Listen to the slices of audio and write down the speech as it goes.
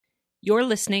You're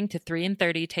listening to 3 in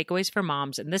 30 Takeaways for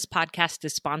Moms, and this podcast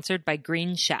is sponsored by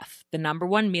Green Chef, the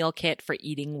 #1 meal kit for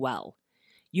eating well.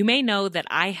 You may know that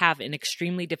I have an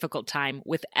extremely difficult time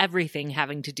with everything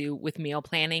having to do with meal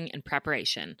planning and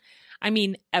preparation. I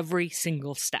mean, every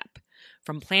single step.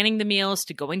 From planning the meals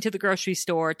to going to the grocery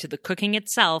store to the cooking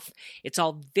itself, it's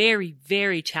all very,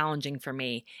 very challenging for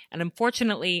me. And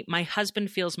unfortunately, my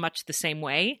husband feels much the same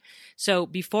way. So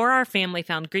before our family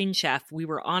found Green Chef, we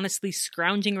were honestly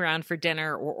scrounging around for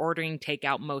dinner or ordering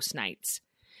takeout most nights.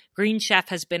 Green Chef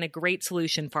has been a great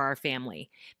solution for our family.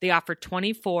 They offer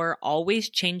 24 always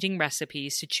changing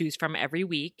recipes to choose from every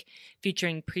week,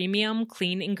 featuring premium,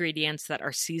 clean ingredients that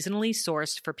are seasonally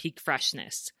sourced for peak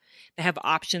freshness. They have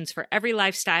options for every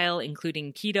lifestyle,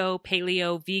 including keto,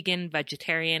 paleo, vegan,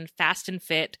 vegetarian, fast and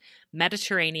fit,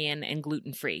 Mediterranean, and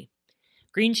gluten-free.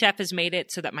 Green Chef has made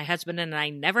it so that my husband and I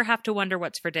never have to wonder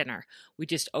what's for dinner. We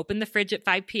just open the fridge at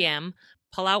 5 p.m.,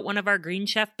 pull out one of our Green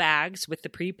Chef bags with the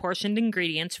pre-portioned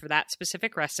ingredients for that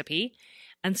specific recipe,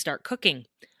 and start cooking.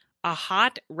 A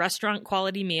hot,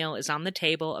 restaurant-quality meal is on the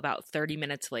table about 30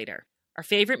 minutes later. Our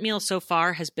favorite meal so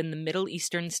far has been the Middle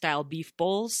Eastern-style beef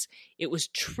bowls. It was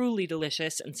truly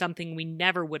delicious and something we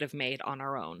never would have made on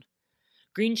our own.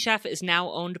 Green Chef is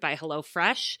now owned by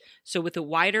HelloFresh, so with a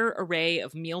wider array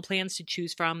of meal plans to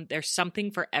choose from, there's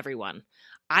something for everyone.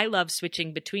 I love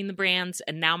switching between the brands,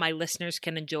 and now my listeners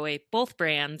can enjoy both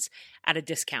brands at a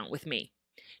discount with me.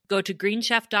 Go to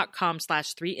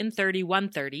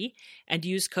greenchef.com/3in30130 and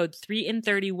use code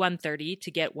 3in30130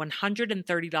 to get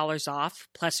 $130 off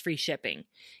plus free shipping.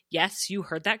 Yes, you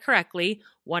heard that correctly,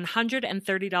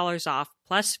 $130 off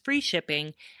plus free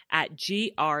shipping at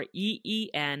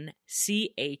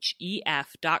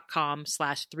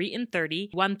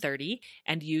greenchef.com/3in30130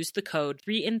 and use the code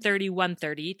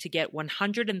 3in30130 to get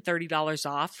 $130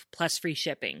 off plus free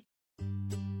shipping.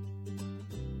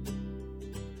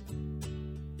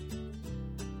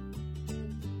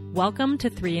 Welcome to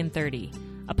 3 in 30,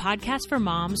 a podcast for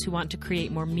moms who want to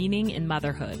create more meaning in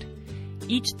motherhood.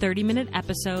 Each 30-minute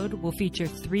episode will feature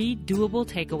 3 doable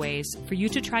takeaways for you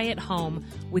to try at home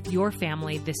with your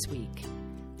family this week.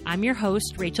 I'm your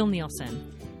host, Rachel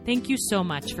Nielsen. Thank you so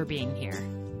much for being here.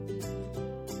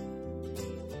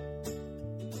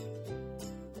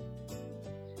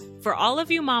 For all of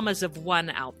you mamas of one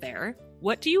out there,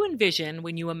 what do you envision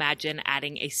when you imagine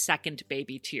adding a second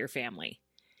baby to your family?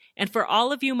 And for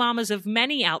all of you mamas of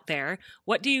many out there,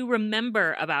 what do you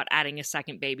remember about adding a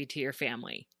second baby to your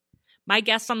family? My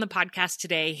guests on the podcast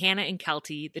today, Hannah and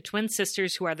Kelty, the twin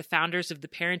sisters who are the founders of the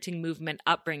parenting movement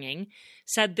Upbringing,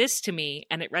 said this to me,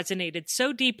 and it resonated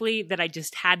so deeply that I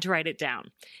just had to write it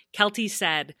down. Kelty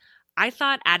said, "I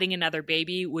thought adding another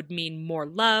baby would mean more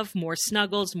love, more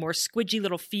snuggles, more squidgy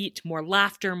little feet, more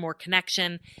laughter, more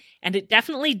connection. And it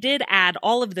definitely did add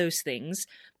all of those things,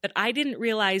 but I didn't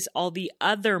realize all the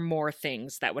other more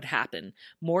things that would happen.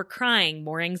 More crying,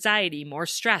 more anxiety, more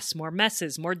stress, more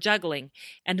messes, more juggling,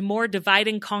 and more divide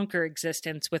and conquer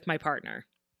existence with my partner."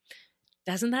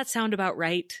 Doesn't that sound about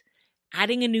right?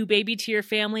 Adding a new baby to your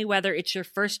family, whether it's your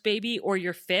first baby or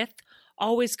your 5th,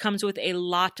 always comes with a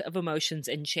lot of emotions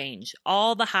and change,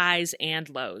 all the highs and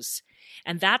lows.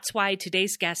 And that's why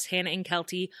today's guests, Hannah and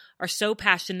Kelty, are so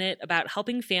passionate about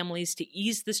helping families to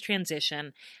ease this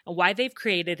transition and why they've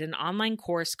created an online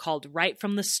course called Right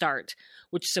from the Start,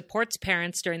 which supports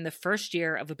parents during the first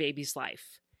year of a baby's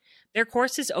life. Their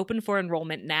course is open for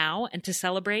enrollment now, and to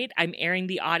celebrate, I'm airing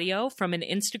the audio from an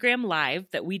Instagram Live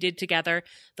that we did together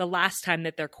the last time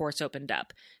that their course opened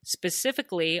up,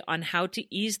 specifically on how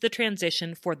to ease the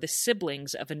transition for the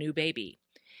siblings of a new baby.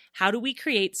 How do we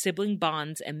create sibling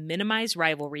bonds and minimize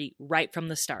rivalry right from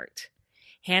the start?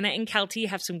 Hannah and Kelty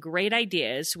have some great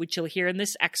ideas, which you'll hear in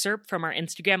this excerpt from our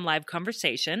Instagram Live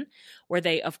conversation, where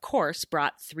they, of course,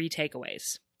 brought 3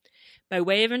 takeaways. By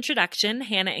way of introduction,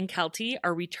 Hannah and Kelty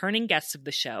are returning guests of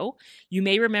the show. You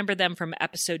may remember them from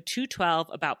episode 212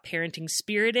 about parenting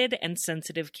spirited and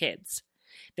sensitive kids.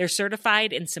 They're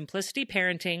certified in simplicity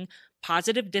parenting,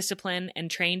 positive discipline,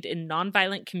 and trained in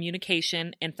nonviolent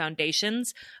communication and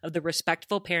foundations of the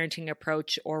respectful parenting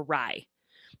approach, or RIE.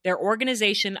 Their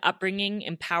organization, Upbringing,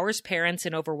 empowers parents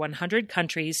in over 100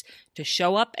 countries to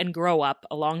show up and grow up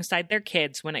alongside their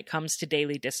kids when it comes to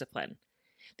daily discipline.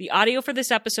 The audio for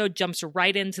this episode jumps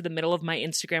right into the middle of my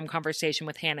Instagram conversation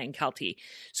with Hannah and Kelty,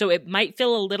 so it might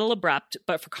feel a little abrupt,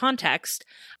 but for context,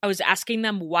 I was asking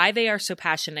them why they are so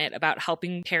passionate about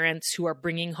helping parents who are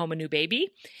bringing home a new baby,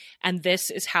 and this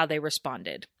is how they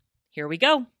responded. Here we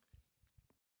go.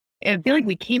 I feel like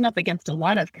we came up against a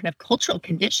lot of kind of cultural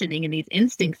conditioning and these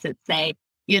instincts that say,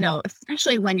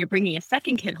 especially when you're bringing a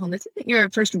second kid home, this isn't your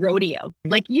first rodeo.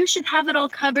 Like, you should have it all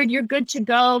covered. You're good to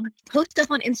go. Post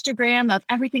stuff on Instagram of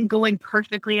everything going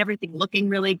perfectly, everything looking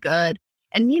really good.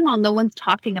 And meanwhile, no one's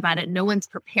talking about it. No one's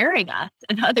preparing us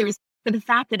and others for the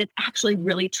fact that it's actually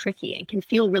really tricky and can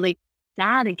feel really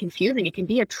sad and confusing. It can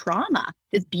be a trauma.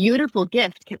 This beautiful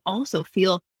gift can also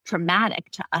feel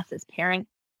traumatic to us as parents,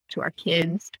 to our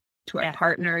kids, to our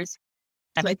partners.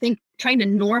 So I think trying to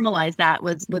normalize that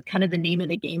was kind of the name of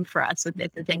the game for us with this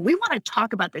thing. We want to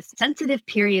talk about this sensitive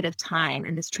period of time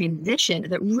and this transition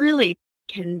that really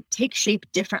can take shape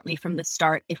differently from the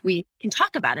start if we can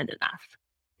talk about it enough.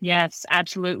 Yes,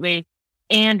 absolutely.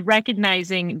 And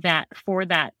recognizing that for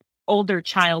that older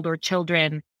child or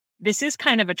children, this is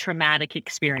kind of a traumatic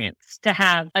experience to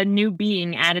have a new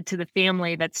being added to the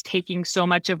family that's taking so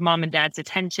much of mom and dad's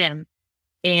attention,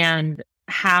 and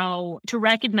how to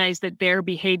recognize that their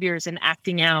behaviors and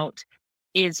acting out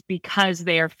is because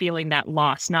they are feeling that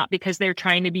loss, not because they're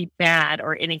trying to be bad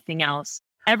or anything else.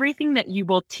 Everything that you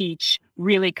will teach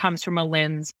really comes from a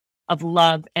lens of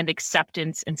love and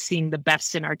acceptance and seeing the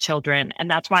best in our children. And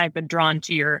that's why I've been drawn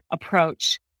to your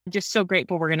approach. I'm just so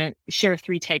grateful. We're going to share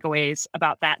 3 takeaways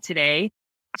about that today.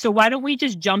 So why don't we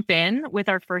just jump in with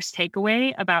our first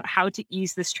takeaway about how to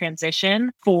ease this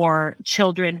transition for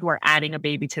children who are adding a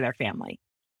baby to their family?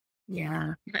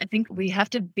 Yeah, I think we have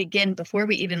to begin before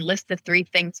we even list the 3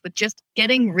 things with just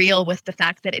getting real with the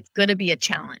fact that it's going to be a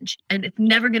challenge and it's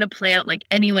never going to play out like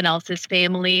anyone else's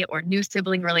family or new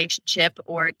sibling relationship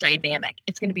or dynamic.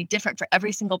 It's going to be different for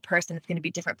every single person. It's going to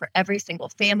be different for every single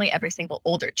family. Every single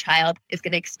older child is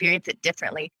going to experience it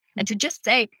differently. And to just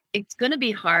say it's going to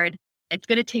be hard, it's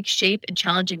going to take shape in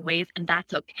challenging ways, and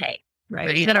that's okay.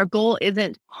 Right. That our goal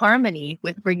isn't harmony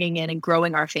with bringing in and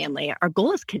growing our family. Our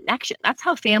goal is connection. That's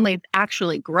how families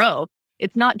actually grow.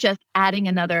 It's not just adding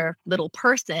another little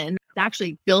person. It's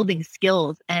actually building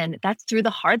skills. And that's through the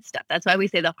hard stuff. That's why we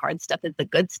say the hard stuff is the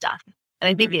good stuff. And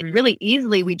I think it really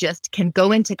easily, we just can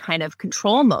go into kind of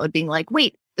control mode, being like,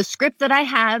 wait, the script that I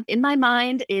have in my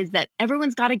mind is that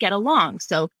everyone's got to get along.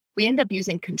 So we end up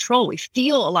using control. We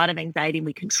feel a lot of anxiety.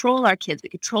 We control our kids. We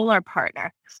control our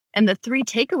partner. And the 3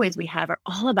 takeaways we have are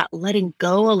all about letting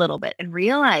go a little bit and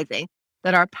realizing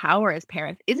that our power as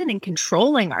parents isn't in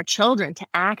controlling our children to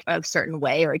act a certain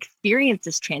way or experience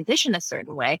this transition a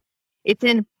certain way. It's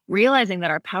in realizing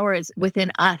that our power is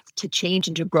within us to change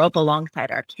and to grow up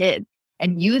alongside our kids,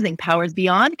 and using powers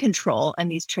beyond control in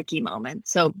these tricky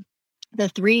moments. So the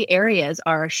 3 areas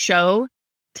are show,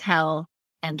 tell,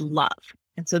 and love.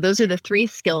 And so those are the 3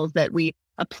 skills that we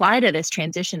apply to this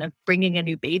transition of bringing a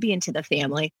new baby into the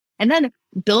family, and then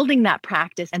building that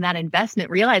practice and that investment,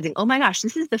 realizing, oh my gosh,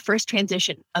 this is the first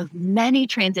transition of many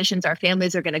transitions our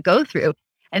families are going to go through.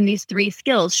 And these 3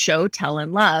 skills, show, tell,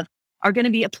 and love, are going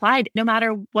to be applied no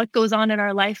matter what goes on in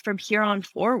our life from here on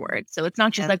forward. So it's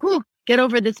not just like, whoo, get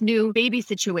over this new baby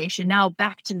situation, now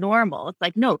back to normal. It's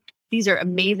like, no, these are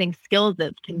amazing skills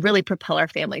that can really propel our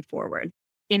family forward.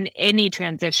 In any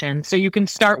transition. So you can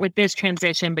start with this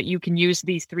transition, but you can use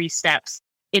these 3 steps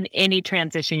in any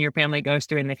transition your family goes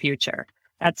through in the future.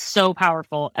 That's so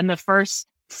powerful. And the first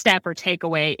step or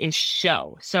takeaway is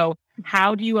show. So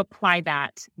how do you apply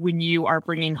that when you are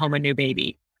bringing home a new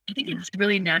baby? I think it's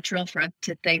really natural for us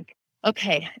to think,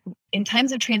 okay, in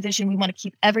times of transition, we want to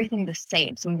keep everything the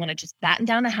same. So we want to just batten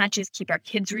down the hatches, keep our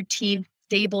kids' routine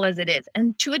stable as it is.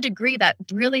 And to a degree, that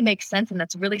really makes sense. And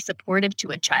that's really supportive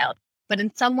to a child. But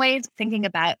in some ways, thinking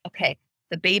about, okay,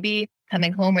 the baby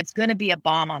coming home, it's going to be a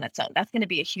bomb on its own. That's going to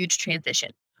be a huge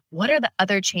transition. What are the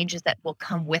other changes that will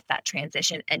come with that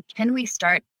transition? And can we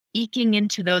start eking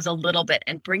into those a little bit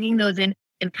and bringing those in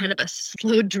kind of a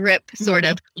slow drip, sort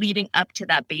of leading up to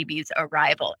that baby's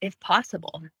arrival, if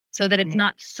possible, so that it's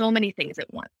not so many things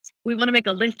at once? We want to make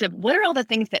a list of what are all the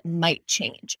things that might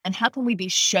change, and how can we be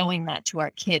showing that to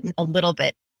our kids a little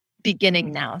bit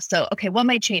beginning now? So, okay, what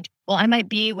might change? Well, I might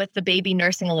be with the baby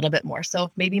nursing a little bit more.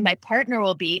 So maybe my partner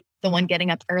will be the one getting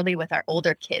up early with our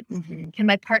older kids. Can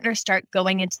my partner start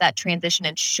going into that transition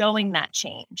and showing that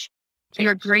change?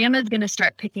 Your grandma's going to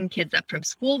start picking kids up from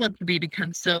school once the baby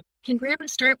comes. So can grandma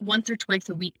start once or twice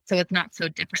a week so it's not so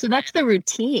different? So that's the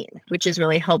routine, which is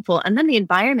really helpful. And then the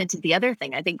environment is the other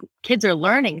thing. I think kids are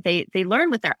learning. They learn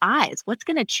with their eyes. What's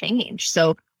going to change?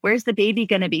 So where's the baby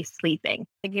going to be sleeping?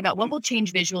 Thinking about what will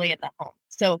change visually in the home.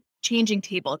 So changing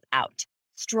tables out,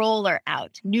 stroller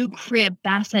out, new crib,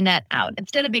 bassinet out.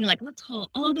 Instead of being like, let's haul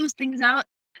all those things out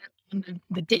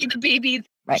the day the baby's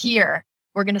here,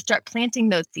 we're going to start planting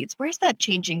those seeds. Where's that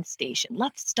changing station?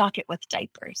 Let's stock it with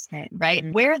diapers, right?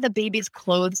 Where are the baby's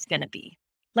clothes going to be?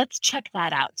 let's check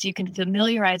that out. So you can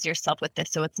familiarize yourself with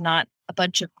this. So it's not a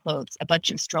bunch of clothes, a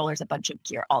bunch of strollers, a bunch of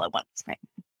gear all at once, right?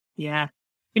 Yeah.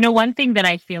 You know, one thing that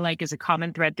I feel like is a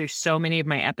common thread through so many of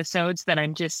my episodes that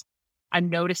I'm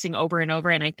noticing over and over,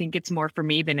 and I think it's more for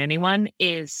me than anyone,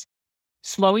 is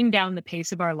slowing down the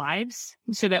pace of our lives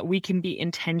so that we can be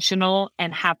intentional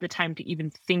and have the time to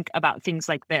even think about things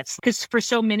like this. Because for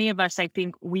so many of us, I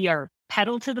think we are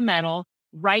pedal to the metal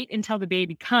right until the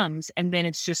baby comes. And then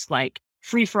it's just like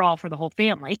free for all for the whole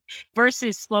family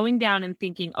versus slowing down and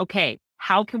thinking, okay,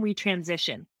 how can we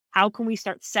transition? How can we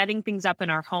start setting things up in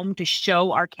our home to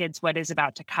show our kids what is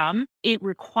about to come? It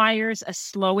requires a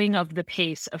slowing of the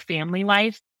pace of family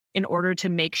life in order to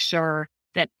make sure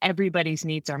that everybody's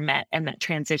needs are met and that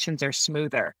transitions are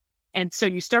smoother. And so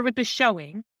you start with the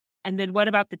showing, and then what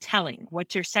about the telling?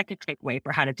 What's your second takeaway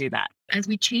for how to do that? As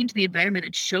we change the environment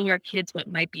and show our kids what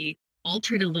might be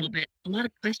altered a little bit, a lot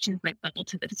of questions might bubble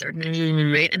to the surface,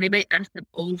 right? And they might ask them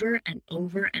over and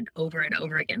over and over and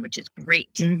over again, which is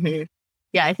great. Mm-hmm.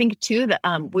 Yeah, I think too that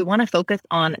we want to focus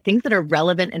on things that are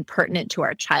relevant and pertinent to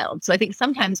our child. So I think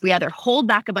sometimes we either hold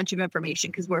back a bunch of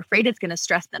information because we're afraid it's going to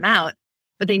stress them out,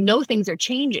 but they know things are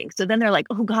changing. So then they're like,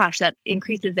 oh gosh, that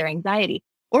increases their anxiety.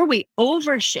 Or we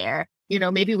overshare,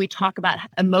 maybe we talk about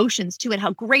emotions too and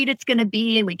how great it's going to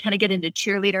be. And we kind of get into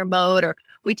cheerleader mode, or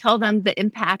we tell them the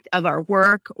impact of our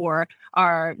work or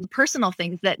our personal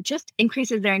things that just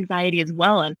increases their anxiety as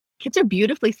well. And kids are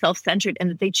beautifully self-centered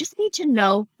and they just need to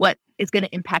know what is going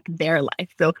to impact their life.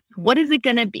 So what is it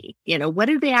going to be? What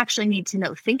do they actually need to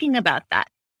know? Thinking about that.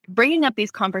 Bringing up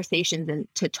these conversations and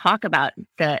to talk about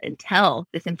and tell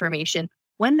this information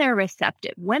when they're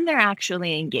receptive, when they're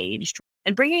actually engaged,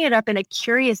 and bringing it up in a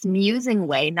curious, musing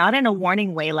way, not in a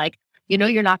warning way, like,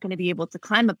 you're not going to be able to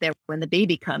climb up there when the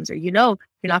baby comes, or, you're not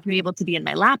going to be able to be in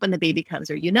my lap when the baby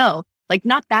comes, or, like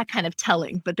not that kind of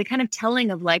telling, but the kind of telling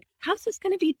of like, how's this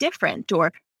going to be different?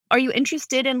 Or are you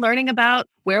interested in learning about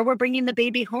where we're bringing the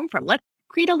baby home from? Let's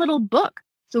create a little book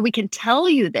so we can tell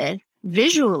you this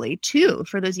visually too.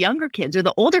 For those younger kids, or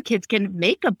the older kids can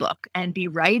make a book and be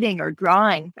writing or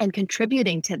drawing and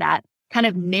contributing to that kind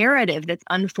of narrative that's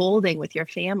unfolding with your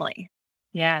family.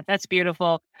 Yeah, that's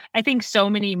beautiful. I think so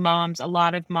many moms, a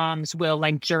lot of moms will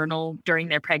like journal during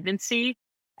their pregnancy,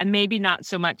 and maybe not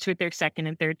so much with their second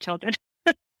and third children.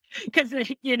 Because,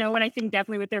 when I think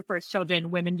definitely with their first children,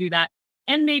 women do that.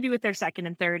 And maybe with their second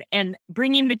and third, and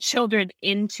bringing the children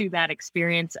into that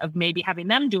experience of maybe having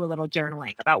them do a little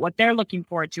journaling about what they're looking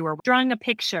forward to, or drawing a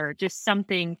picture, just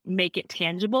something, make it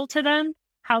tangible to them,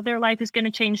 how their life is going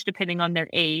to change depending on their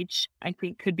age, I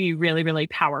think could be really, really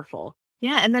powerful.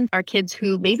 Yeah. And then our kids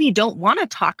who maybe don't want to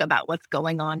talk about what's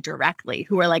going on directly,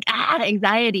 who are like,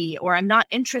 anxiety, or I'm not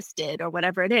interested, or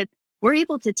whatever it is, we're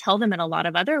able to tell them in a lot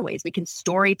of other ways. We can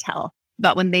story tell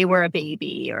about when they were a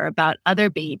baby or about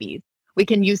other babies. We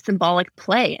can use symbolic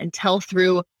play and tell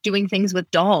through doing things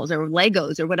with dolls or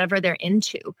Legos or whatever they're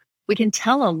into. We can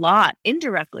tell a lot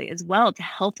indirectly as well to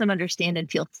help them understand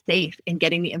and feel safe in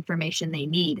getting the information they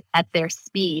need at their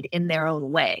speed in their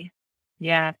own way.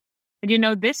 Yeah.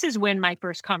 And this is when my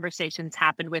first conversations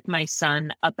happened with my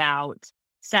son about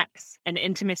sex and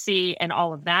intimacy and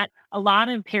all of that. A lot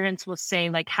of parents will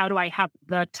say, like, how do I have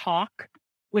the talk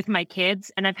with my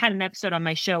kids? And I've had an episode on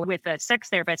my show with a sex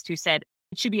therapist who said,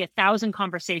 it should be 1,000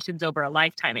 conversations over a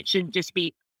lifetime. It shouldn't just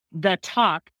be the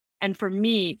talk. And for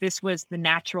me, this was the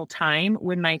natural time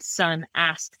when my son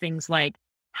asked things like,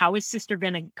 how is sister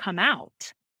going to come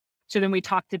out? So then we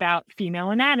talked about female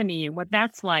anatomy and what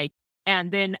that's like.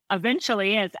 And then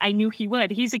eventually, as I knew he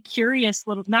would, he's a curious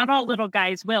not all little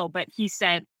guys will, but he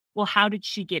said, well, how did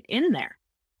she get in there?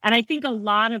 And I think a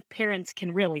lot of parents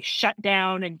can really shut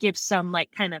down and give some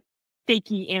like kind of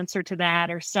fakey answer to that,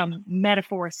 or some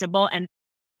metaphor symbol. And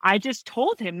I just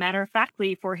told him, matter of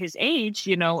factly, for his age,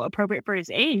 appropriate for his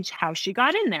age, how she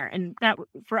got in there. And that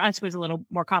for us was a little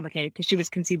more complicated because she was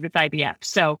conceived with IVF.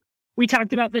 So we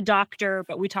talked about the doctor,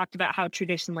 but we talked about how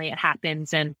traditionally it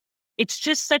happens. And it's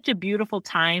just such a beautiful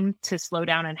time to slow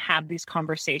down and have these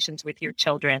conversations with your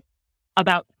children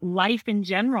about life in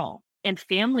general and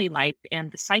family life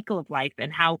and the cycle of life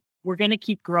and how we're going to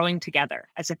keep growing together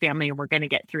as a family, and we're going to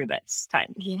get through this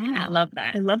time. Yeah, I love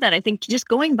that. I love that. I think just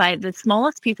going by the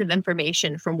smallest piece of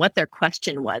information from what their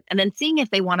question was, and then seeing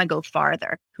if they want to go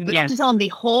farther. We don't have to tell them the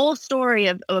whole story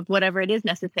of whatever it is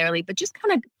necessarily, but just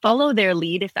kind of follow their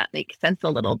lead, if that makes sense a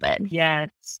little bit.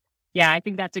 Yes. Yeah, I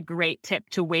think that's a great tip,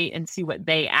 to wait and see what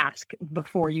they ask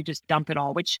before you just dump it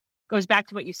all, which goes back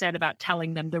to what you said about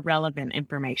telling them the relevant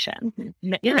information.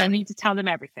 Yeah. You need to tell them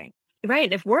everything.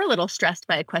 Right. If we're a little stressed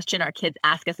by a question our kids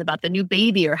ask us about the new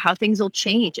baby or how things will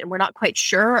change and we're not quite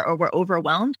sure, or we're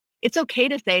overwhelmed, it's okay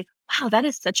to say, wow, that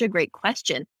is such a great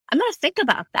question. I'm going to think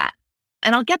about that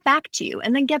and I'll get back to you,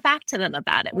 and then get back to them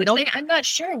about it. We don't say, I'm not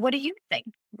sure. What do you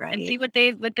think? Right. And see what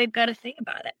they've got to say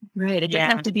about it. Right. It doesn't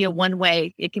have to be a one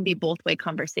way. It can be both way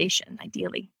conversation,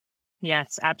 ideally.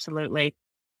 Yes, absolutely.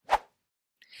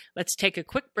 Let's take a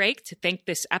quick break to thank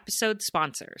this episode's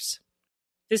sponsors.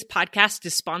 This podcast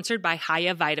is sponsored by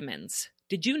Hiya Vitamins.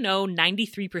 Did you know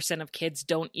 93% of kids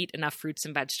don't eat enough fruits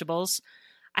and vegetables?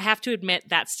 I have to admit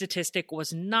that statistic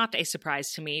was not a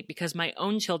surprise to me because my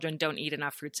own children don't eat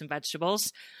enough fruits and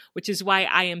vegetables, which is why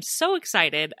I am so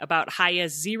excited about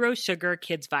Hiya's Zero Sugar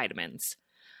Kids Vitamins.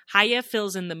 Hiya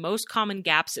fills in the most common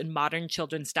gaps in modern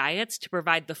children's diets to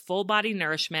provide the full body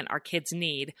nourishment our kids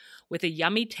need with a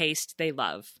yummy taste they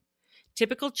love.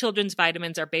 Typical children's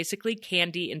vitamins are basically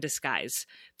candy in disguise,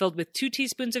 filled with 2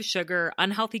 teaspoons of sugar,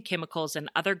 unhealthy chemicals, and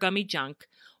other gummy junk,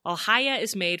 while Hiya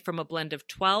is made from a blend of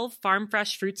 12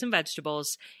 farm-fresh fruits and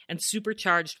vegetables and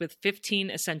supercharged with 15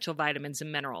 essential vitamins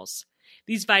and minerals.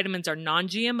 These vitamins are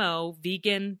non-GMO,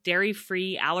 vegan,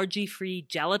 dairy-free, allergy-free,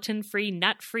 gelatin-free,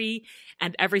 nut-free,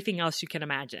 and everything else you can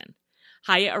imagine.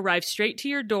 Hiya arrives straight to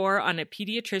your door on a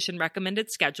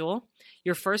pediatrician-recommended schedule.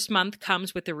 Your first month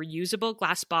comes with a reusable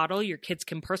glass bottle your kids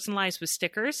can personalize with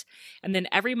stickers, and then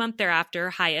every month thereafter,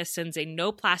 Hiya sends a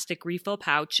no-plastic refill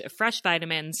pouch of fresh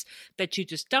vitamins that you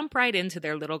just dump right into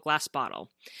their little glass bottle,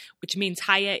 which means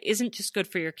Hiya isn't just good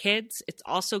for your kids, it's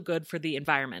also good for the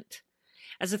environment.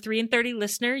 As a 3 in 30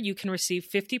 listener, you can receive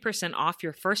 50% off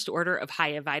your first order of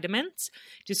Hiya vitamins.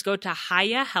 Just go to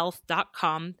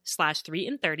hiyahealth.com/3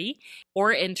 in 30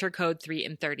 or enter code 3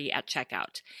 in 30 at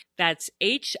checkout. That's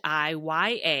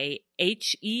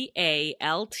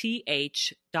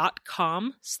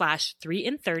hiyahealth.com/3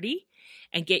 in 30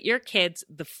 and get your kids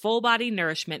the full body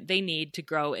nourishment they need to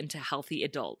grow into healthy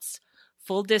adults.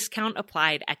 Full discount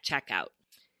applied at checkout.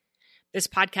 This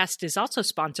podcast is also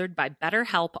sponsored by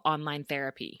BetterHelp Online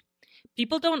Therapy.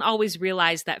 People don't always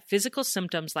realize that physical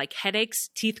symptoms like headaches,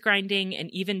 teeth grinding, and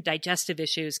even digestive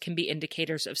issues can be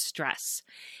indicators of stress.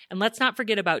 And let's not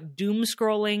forget about doom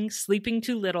scrolling, sleeping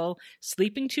too little,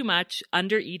 sleeping too much,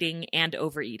 undereating, and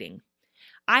overeating.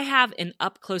 I have an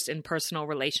up-close and personal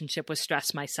relationship with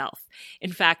stress myself.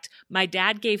 In fact, my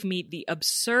dad gave me the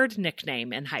absurd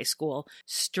nickname in high school,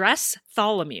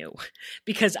 Stress-tholomew,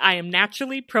 because I am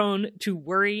naturally prone to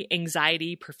worry,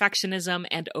 anxiety, perfectionism,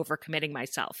 and overcommitting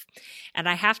myself. And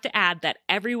I have to add that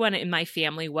everyone in my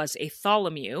family was a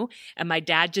tholomew, and my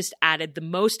dad just added the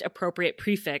most appropriate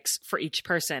prefix for each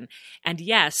person. And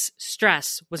yes,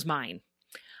 stress was mine.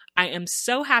 I am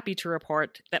so happy to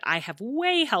report that I have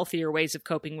way healthier ways of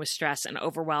coping with stress and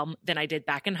overwhelm than I did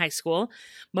back in high school,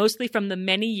 mostly from the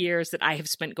many years that I have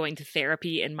spent going to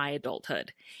therapy in my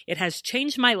adulthood. It has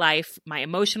changed my life, my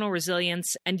emotional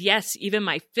resilience, and yes, even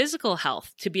my physical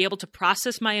health to be able to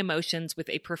process my emotions with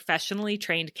a professionally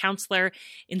trained counselor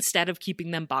instead of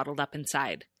keeping them bottled up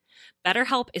inside.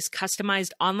 BetterHelp is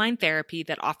customized online therapy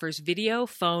that offers video,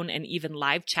 phone, and even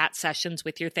live chat sessions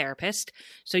with your therapist,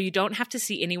 so you don't have to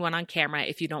see anyone on camera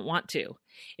if you don't want to.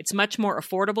 It's much more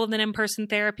affordable than in-person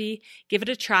therapy. Give it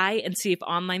a try and see if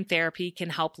online therapy can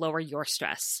help lower your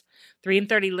stress. 3 in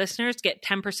 30 listeners get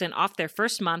 10% off their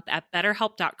first month at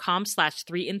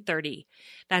betterhelp.com/3 in 30.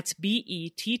 That's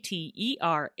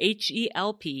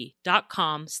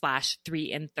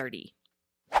BETTERHELP.com/3 in 30.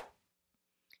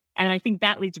 And I think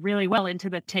that leads really well into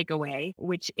the takeaway,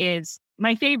 which is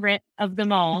my favorite of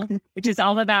them all, which is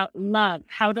all about love,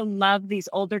 how to love these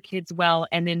older kids well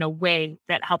and in a way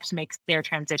that helps make their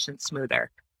transition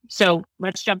smoother. So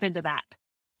let's jump into that.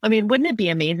 I mean, wouldn't it be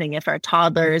amazing if our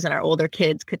toddlers and our older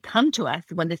kids could come to us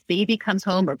when this baby comes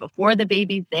home or before the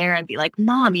baby's there and be like,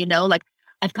 Mom,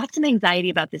 I've got some anxiety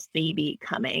about this baby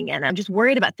coming and I'm just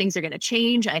worried about things are going to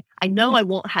change. I know I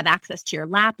won't have access to your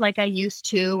lap like I used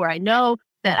to, or I know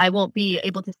that I won't be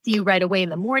able to see you right away in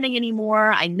the morning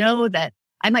anymore. I know that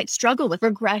I might struggle with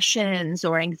regressions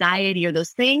or anxiety or those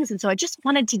things. And so I just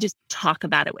wanted to just talk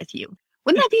about it with you.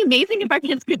 Wouldn't that be amazing if our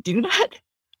kids could do that?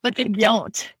 But they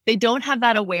don't. They don't have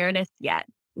that awareness yet.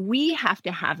 We have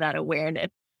to have that awareness.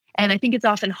 And I think it's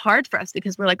often hard for us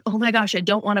because we're like, oh my gosh, I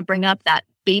don't want to bring up that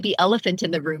baby elephant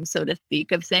in the room, so to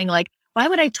speak, of saying like, why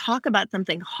would I talk about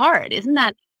something hard? Isn't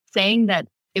that saying that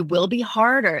it will be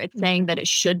hard, or it's saying that it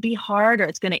should be hard, or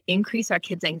it's going to increase our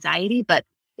kids' anxiety? But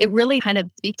it really kind of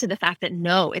speaks to the fact that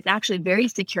no, it's actually very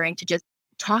securing to just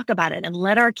talk about it and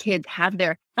let our kids have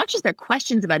not just their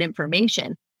questions about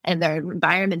information and their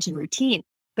environment and routine,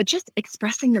 but just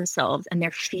expressing themselves and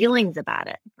their feelings about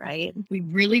it, right? We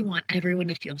really want everyone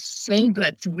to feel so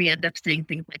good. So we end up saying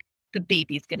things like, the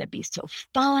baby's going to be so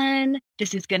fun.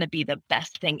 This is going to be the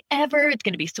best thing ever. It's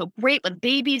going to be so great when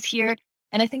baby's here.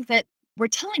 And I think that we're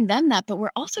telling them that, but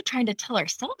we're also trying to tell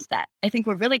ourselves that. I think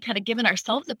we're really kind of giving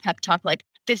ourselves a pep talk, like,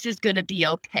 this is going to be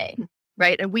okay.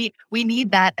 Right. And we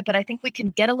need that. But I think we can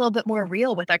get a little bit more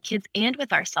real with our kids and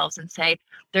with ourselves and say,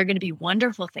 there are going to be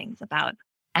wonderful things about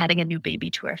adding a new baby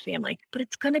to our family, but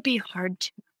it's going to be hard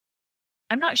too.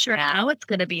 I'm not sure how it's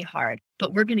going to be hard,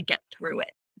 but we're going to get through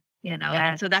it, you know?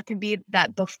 Yeah. And so that can be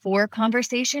that before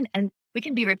conversation. And we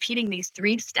can be repeating these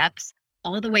 3 steps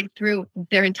all the way through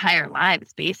their entire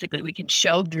lives. Basically, we can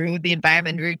show through the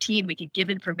environment routine. We can give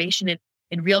information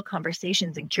in real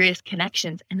conversations and curious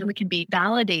connections. And then we can be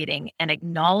validating and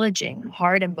acknowledging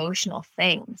hard emotional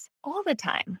things all the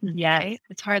time. Yes. Right?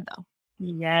 It's hard though.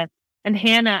 Yes. And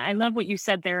Hannah, I love what you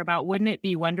said there about wouldn't it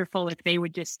be wonderful if they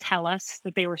would just tell us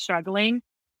that they were struggling?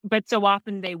 But so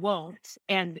often they won't.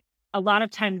 And a lot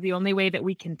of times the only way that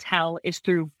we can tell is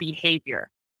through behavior.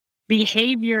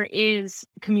 Behavior is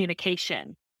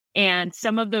communication. And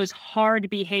some of those hard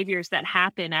behaviors that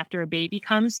happen after a baby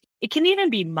comes, it can even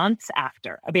be months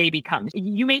after a baby comes.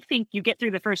 You may think you get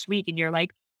through the first week and you're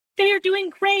like, they are doing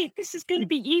great. This is going to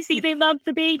be easy. They love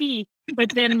the baby.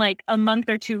 But then like a month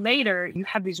or 2 later, you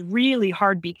have these really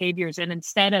hard behaviors. And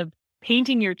instead of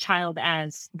painting your child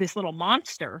as this little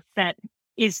monster that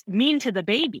is mean to the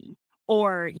baby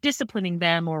or disciplining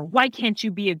them, or why can't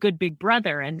you be a good big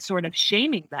brother, and sort of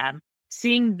shaming them,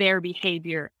 seeing their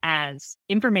behavior as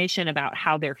information about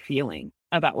how they're feeling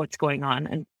about what's going on.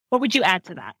 And what would you add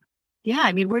to that? Yeah,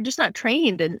 I mean, we're just not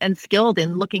trained and skilled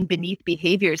in looking beneath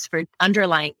behaviors for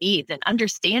underlying needs and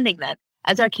understanding that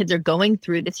as our kids are going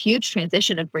through this huge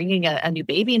transition of bringing a new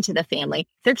baby into the family,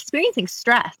 they're experiencing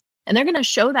stress. And they're going to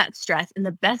show that stress in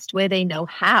the best way they know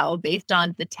how, based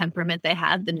on the temperament they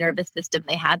have, the nervous system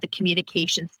they have, the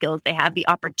communication skills they have, the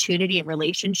opportunity and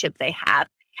relationship they have.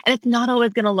 And it's not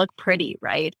always going to look pretty,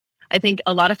 right? I think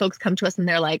a lot of folks come to us and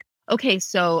they're like, okay,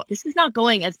 so this is not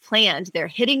going as planned. They're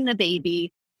hitting the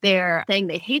baby. They're saying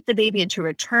they hate the baby and to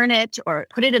return it or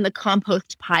put it in the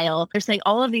compost pile. They're saying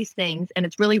all of these things and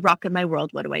it's really rocking my world.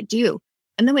 What do I do?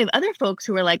 And then we have other folks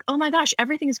who are like, oh my gosh,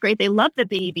 everything's great. They love the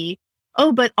baby.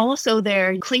 Oh, but also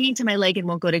they're clinging to my leg and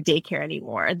won't go to daycare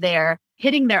anymore. They're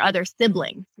hitting their other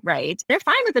siblings, right? They're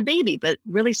fine with the baby, but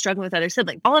really struggling with other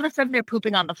siblings. All of a sudden they're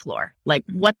pooping on the floor. Like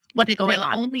what's going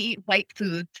on? Only eat white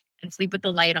foods and sleep with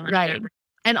the light on. Right.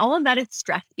 And all of that is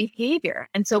stress behavior.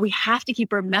 And so we have to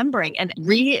keep remembering and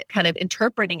kind of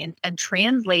interpreting and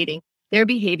translating their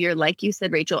behavior, like you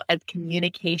said, Rachel, as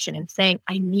communication and saying,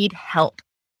 I need help,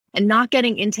 and not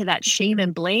getting into that shame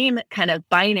and blame kind of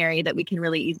binary that we can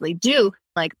really easily do,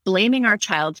 like blaming our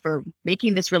child for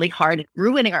making this really hard,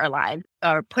 ruining our lives,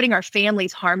 or putting our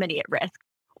family's harmony at risk,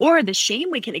 or the shame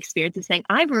we can experience is saying,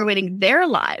 I'm ruining their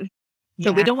lives.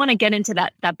 So we don't want to get into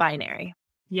that binary.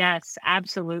 Yes,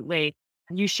 absolutely.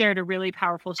 You shared a really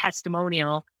powerful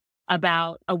testimonial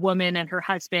about a woman and her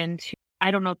husband. I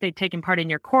don't know if they've taken part in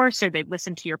your course or they've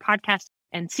listened to your podcast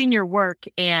and seen your work.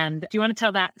 And do you want to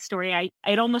tell that story?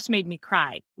 It almost made me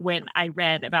cry when I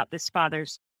read about this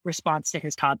father's response to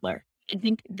his toddler. I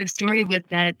think the story was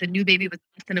that the new baby was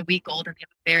less than a week old and they have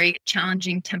a very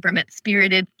challenging, temperament,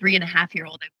 spirited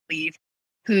 3.5-year-old, I believe,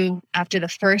 who after the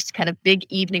first kind of big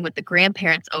evening with the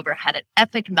grandparents over had an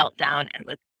epic meltdown and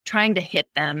was trying to hit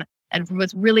them and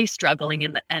was really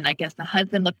struggling. And I guess the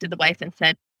husband looked at the wife and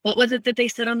said, what was it that they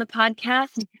said on the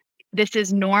podcast? This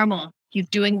is normal. He's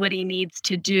doing what he needs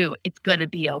to do. It's going to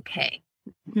be okay.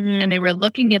 Mm-hmm. And they were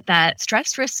looking at that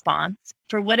stress response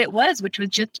for what it was, which was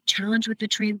just a challenge with the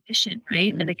transition,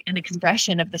 right? And an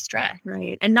expression of the stress.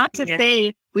 Right. And not to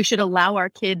say we should allow our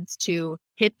kids to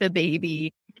hit the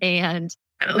baby and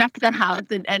wreck the house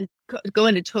and go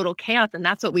into total chaos. And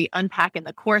that's what we unpack in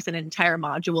the course. An entire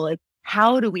module is,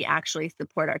 how do we actually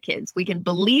support our kids? We can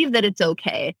believe that it's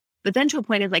okay, but then to a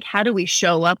point is like, how do we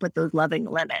show up with those loving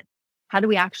limits? How do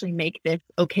we actually make this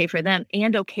okay for them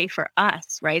and okay for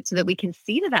us, right? So that we can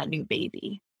see to that new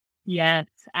baby. Yes,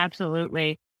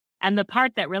 absolutely. And the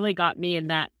part that really got me in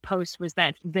that post was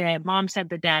that the mom said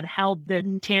the dad held the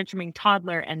tantruming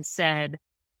toddler and said,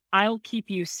 I'll keep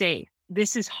you safe.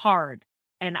 This is hard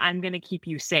and I'm going to keep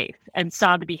you safe, and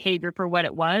saw the behavior for what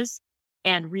it was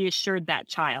and reassured that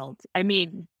child. I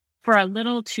mean, for a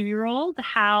little 2-year-old,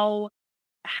 how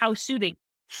soothing.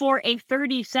 For a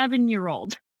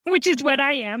 37-year-old, which is what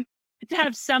I am, to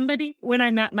have somebody when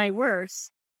I'm at my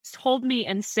worst hold me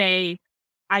and say,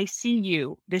 I see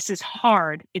you. This is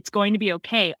hard. It's going to be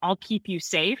okay. I'll keep you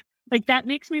safe. Like, that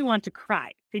makes me want to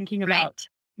cry thinking about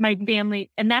my family.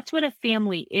 And that's what a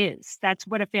family is. That's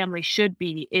what a family should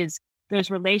be, is those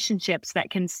relationships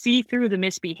that can see through the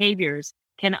misbehaviors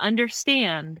can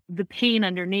understand the pain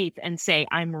underneath and say,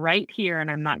 I'm right here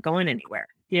and I'm not going anywhere,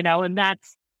 and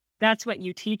that's what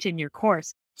you teach in your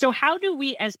course. So how do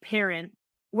we as parents,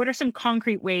 what are some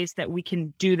concrete ways that we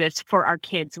can do this for our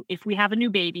kids? If we have a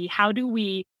new baby, how do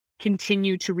we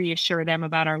continue to reassure them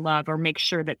about our love or make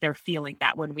sure that they're feeling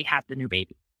that when we have the new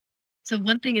baby? So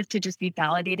one thing is to just be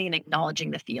validating and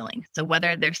acknowledging the feeling. So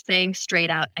whether they're saying straight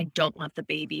out, I don't want the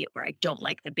baby, or I don't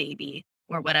like the baby,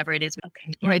 or whatever it is.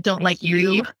 Okay. Or I don't like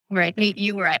you, or I hate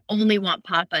you, or I only want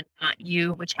Papa, not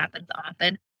you, which happens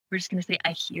often. We're just going to say,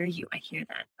 I hear you. I hear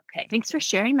that. Okay. Thanks for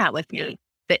sharing that with me. Yeah.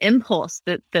 The impulse,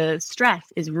 the stress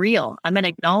is real. I'm going to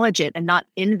acknowledge it and not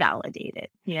invalidate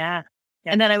it. Yeah.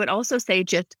 And then I would also say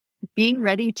just being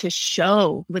ready to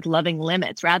show with loving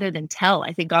limits rather than tell.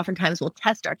 I think oftentimes we'll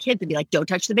test our kids and be like, don't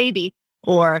touch the baby,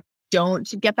 or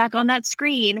don't get back on that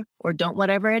screen, or don't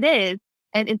whatever it is.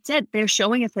 And instead, they're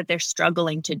showing us that they're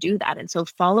struggling to do that. And so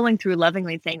following through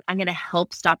lovingly saying, I'm going to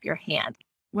help stop your hand.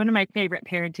 One of my favorite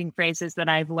parenting phrases that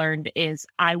I've learned is,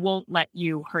 I won't let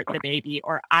you hurt the baby,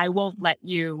 or I won't let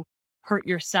you hurt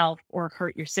yourself or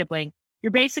hurt your sibling.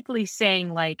 You're basically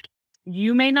saying, like,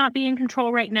 you may not be in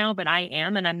control right now, but I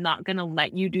am, and I'm not going to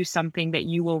let you do something that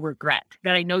you will regret,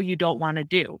 that I know you don't want to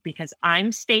do, because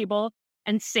I'm stable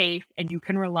and safe and you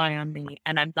can rely on me,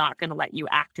 and I'm not going to let you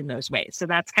act in those ways. So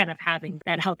that's kind of having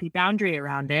that healthy boundary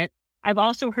around it. I've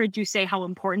also heard you say how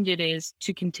important it is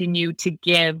to continue to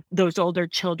give those older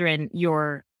children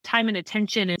your time and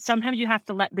attention. And sometimes you have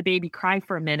to let the baby cry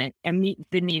for a minute and meet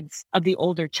the needs of the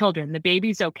older children. The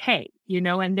baby's okay,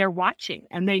 and they're watching,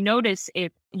 and they notice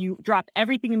if you drop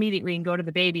everything immediately and go to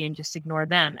the baby and just ignore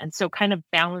them. And so kind of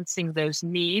balancing those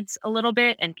needs a little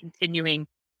bit and continuing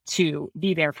to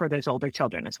be there for those older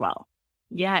children as well.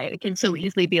 Yeah, it can so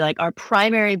easily be like our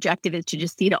primary objective is to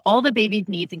just see to all the baby's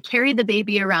needs and carry the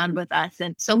baby around with us.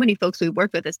 And so many folks we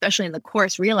worked with, especially in the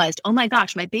course, realized, oh my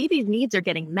gosh, my baby's needs are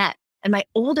getting met and my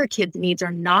older kids' needs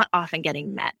are not often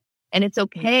getting met. And it's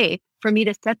okay for me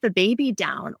to set the baby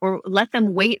down or let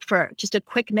them wait for just a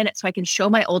quick minute so I can show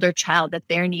my older child that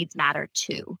their needs matter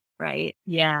too, right?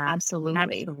 Yeah, absolutely.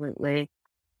 Absolutely.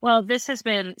 Well, this has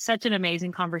been such an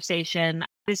amazing conversation.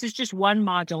 This is just one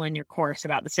module in your course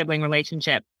about the sibling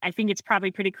relationship. I think it's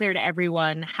probably pretty clear to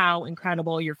everyone how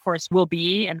incredible your course will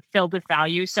be and filled with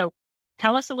value. So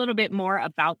tell us a little bit more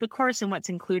about the course and what's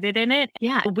included in it.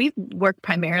 Yeah, we work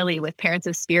primarily with parents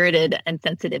of spirited and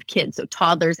sensitive kids, so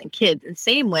toddlers and kids, and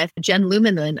same with Jen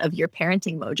Lumenlin of Your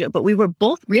Parenting Mojo. But we were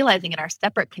both realizing in our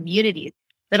separate communities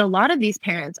that a lot of these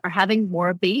parents are having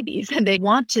more babies and they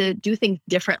want to do things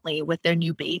differently with their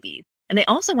new babies. And they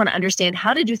also want to understand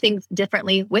how to do things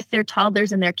differently with their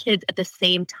toddlers and their kids at the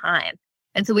same time.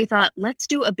 And so we thought, let's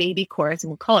do a baby course, and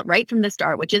we'll call it Right from the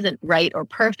Start, which isn't right or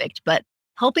perfect, but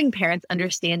helping parents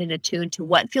understand and attune to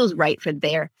what feels right for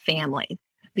their family.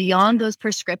 Beyond those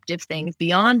prescriptive things,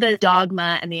 beyond the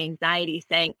dogma and the anxiety,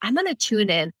 saying, I'm going to tune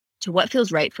in to what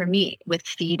feels right for me with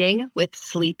feeding, with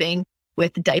sleeping,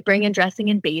 with diapering and dressing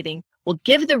and bathing. We'll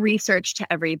give the research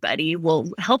to everybody.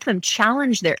 We'll help them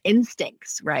challenge their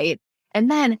instincts, right?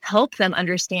 And then help them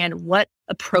understand what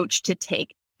approach to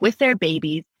take with their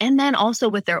babies and then also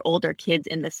with their older kids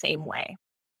in the same way.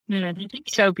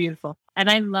 So beautiful. And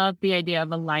I love the idea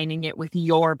of aligning it with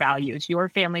your values, your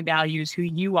family values, who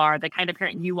you are, the kind of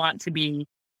parent you want to be,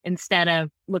 instead of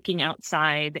looking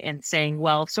outside and saying,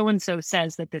 well, so-and-so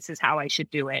says that this is how I should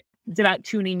do it. It's about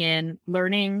tuning in,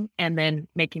 learning, and then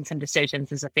making some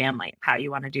decisions as a family, how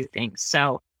you want to do things.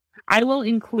 So I will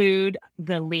include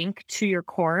the link to your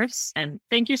course. And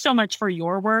thank you so much for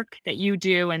your work that you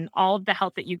do and all of the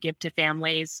help that you give to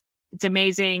families. It's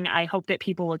amazing. I hope that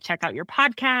people will check out your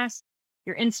podcast,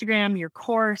 your Instagram, your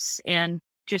course, and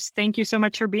just thank you so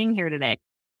much for being here today.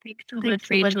 Thanks so much,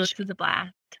 Rachel. This was a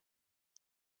blast.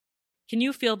 Can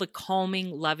you feel the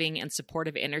calming, loving, and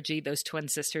supportive energy those twin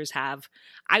sisters have?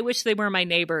 I wish they were my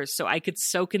neighbors so I could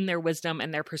soak in their wisdom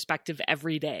and their perspective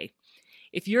every day.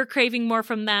 If you're craving more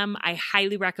from them, I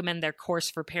highly recommend their course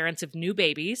for parents of new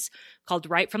babies called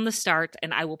Right from the Start,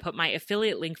 and I will put my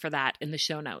affiliate link for that in the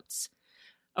show notes.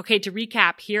 Okay, to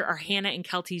recap, here are Hannah and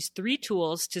Kelty's 3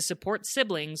 tools to support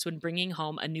siblings when bringing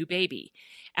home a new baby.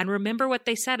 And remember what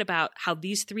they said about how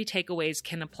these 3 takeaways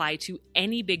can apply to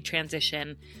any big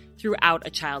transition throughout a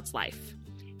child's life.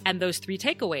 And those 3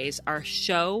 takeaways are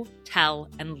show, tell,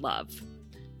 and love.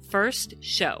 First,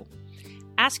 show.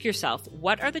 Ask yourself,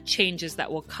 what are the changes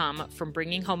that will come from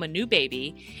bringing home a new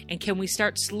baby, and can we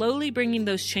start slowly bringing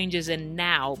those changes in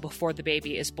now before the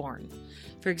baby is born?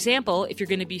 For example, if you're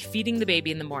going to be feeding the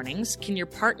baby in the mornings, can your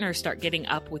partner start getting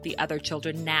up with the other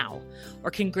children now?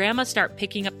 Or can grandma start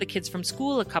picking up the kids from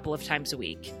school a couple of times a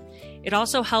week? It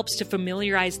also helps to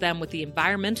familiarize them with the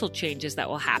environmental changes that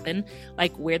will happen,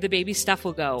 like where the baby's stuff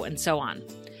will go and so on.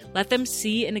 Let them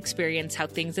see and experience how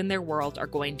things in their world are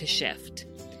going to shift.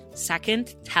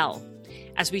 Second, tell.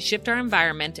 As we shift our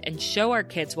environment and show our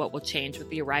kids what will change with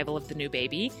the arrival of the new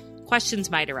baby, questions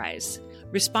might arise.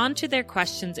 Respond to their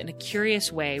questions in a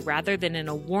curious way rather than in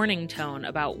a warning tone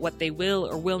about what they will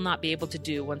or will not be able to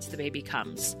do once the baby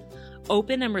comes.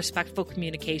 Open and respectful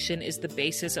communication is the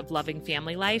basis of loving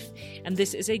family life, and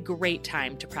this is a great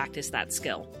time to practice that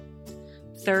skill.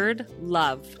 Third,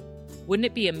 love. Wouldn't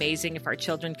it be amazing if our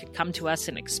children could come to us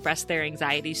and express their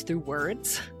anxieties through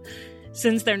words?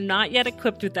 Since they're not yet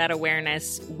equipped with that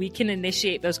awareness, we can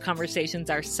initiate those conversations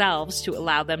ourselves to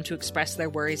allow them to express their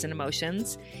worries and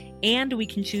emotions, and we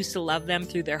can choose to love them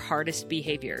through their hardest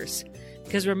behaviors.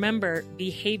 Because remember,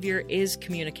 behavior is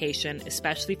communication,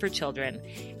 especially for children,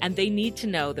 and they need to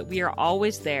know that we are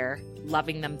always there,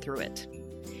 loving them through it.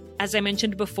 As I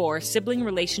mentioned before, sibling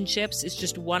relationships is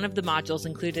just one of the modules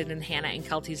included in Hannah and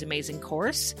Kelty's amazing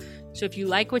course. So if you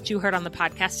like what you heard on the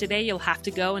podcast today, you'll have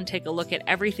to go and take a look at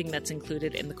everything that's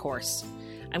included in the course.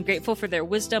 I'm grateful for their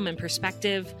wisdom and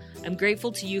perspective. I'm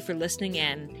grateful to you for listening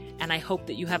in, and I hope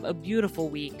that you have a beautiful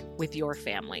week with your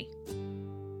family.